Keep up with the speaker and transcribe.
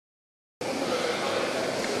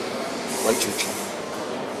Rachel Choong.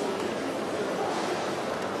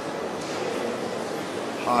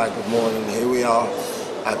 Hi, good morning. Here we are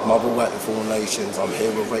at Motherwell at the Four Nations. I'm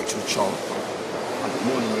here with Rachel Choong. Good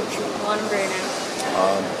morning, Rachel. Good morning, Bruno.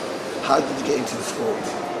 How did you get into the sport?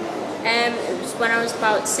 It was when I was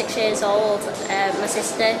about 6 years old. My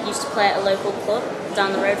sister used to play at a local club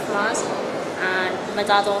down the road from ours, and my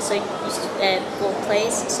dad also used to ball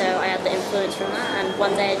plays, so I had the influence from that. And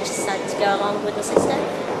one day I just decided to go along with my sister,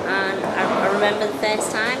 and I remember the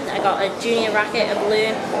first time I got a junior racket, a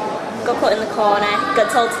balloon, got put in the corner,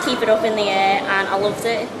 got told to keep it up in the air, and I loved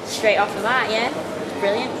it straight off the bat. Yeah, it was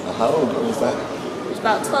brilliant. How old was that? It was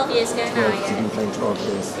about 12 years ago now. You've been playing 12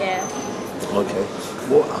 years. Yeah. Okay.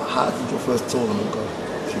 How did your first tournament go,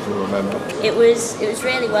 if you can remember? It was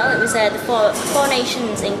really well. It was the Four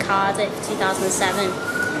Nations in Cardiff 2007,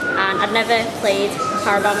 and I'd never played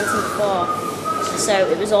para-badminton before, so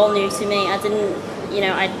it was all new to me.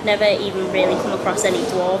 I'd never even really come across any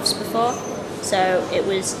dwarves before, so it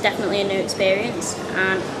was definitely a new experience.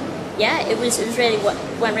 And yeah, it went really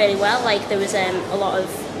well. Like, there was a lot of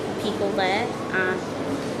people there, and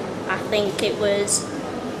I think it was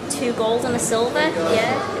 2 gold and a silver.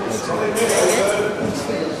 Yeah, it was really good.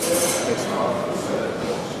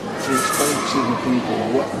 So explain to the people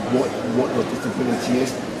what your disability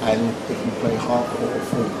is, and if you play half or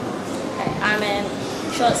full. Okay, I'm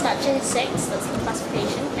short stature 6, that's the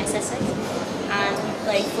classification, SS6, and we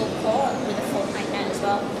play full court with a full height net as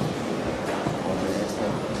well.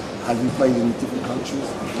 Have you played in different countries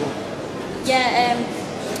before? Yeah,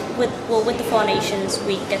 with the Four Nations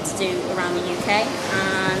we get to do around the UK,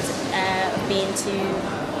 and I've been to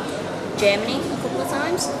Germany a couple of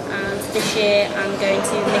times, and this year I'm going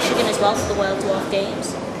to Michigan as well for the World Dwarf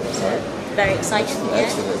Games. So very excited.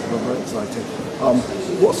 Excellent, very excited.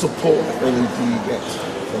 What support, if any, do you get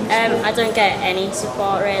from the sport? I don't get any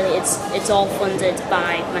support really. It's all funded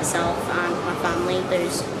by myself and my family.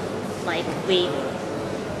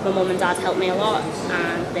 My mum and dad help me a lot,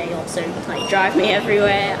 and they also drive me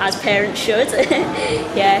everywhere, as parents should.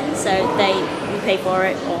 Yeah, so we pay for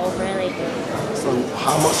it all really. So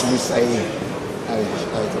how much would you say, I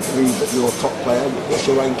believe that you're a top player? What's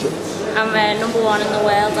your ranking? I'm number 1 in the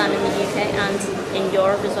world, and in the UK and in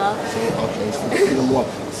Europe as well. Okay, so you're number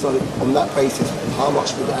 1. So on that basis, how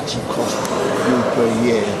much would it actually cost you per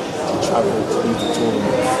year to travel to the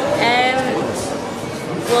tournament?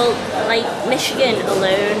 Well, like Michigan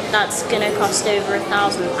alone, that's going to cost over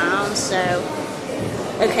 £1,000. So,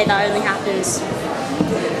 okay, that only happens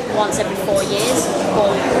once every 4 years.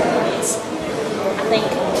 But I think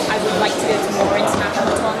I would like to go to more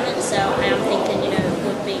international tournaments. So I am thinking, it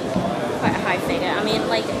would be quite a high figure. I mean,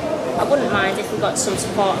 I wouldn't mind if we got some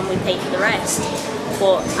support and we paid for the rest.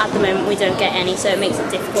 But at the moment, we don't get any, so it makes it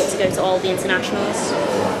difficult to go to all the internationals.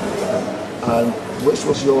 And which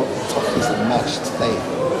was your toughest match today?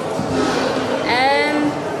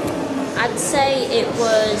 I'd say it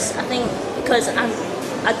was, I think, because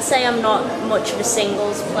I'd say I'm not much of a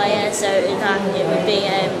singles player, so it would be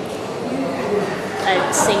a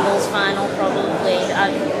singles final probably.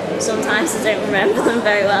 Sometimes I don't remember them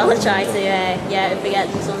very well. I try to forget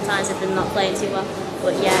them sometimes if I'm not playing too well.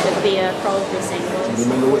 But yeah, it would be probably singles. Do you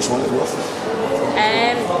remember which one it was?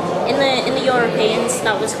 In the Europeans,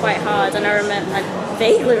 that was quite hard, and I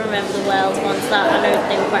vaguely remember the World ones. That I know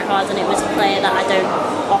they were quite hard, and it was a player that I don't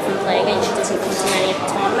often play against. She doesn't come to many of the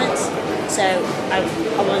tournaments, so I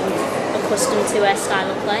wasn't accustomed to her style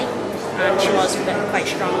of play, and she was quite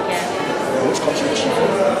strong. Yeah. Which country was she from?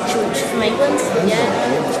 She was from England. Yeah.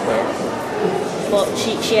 But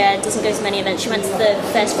she doesn't go to many events. She went to the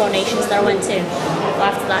first Four Nations that I went to.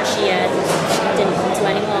 But after that, she didn't come to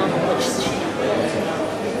any more, which is a shame.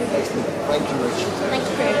 Thank you, Rachel. Thank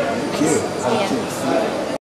you. Thank you.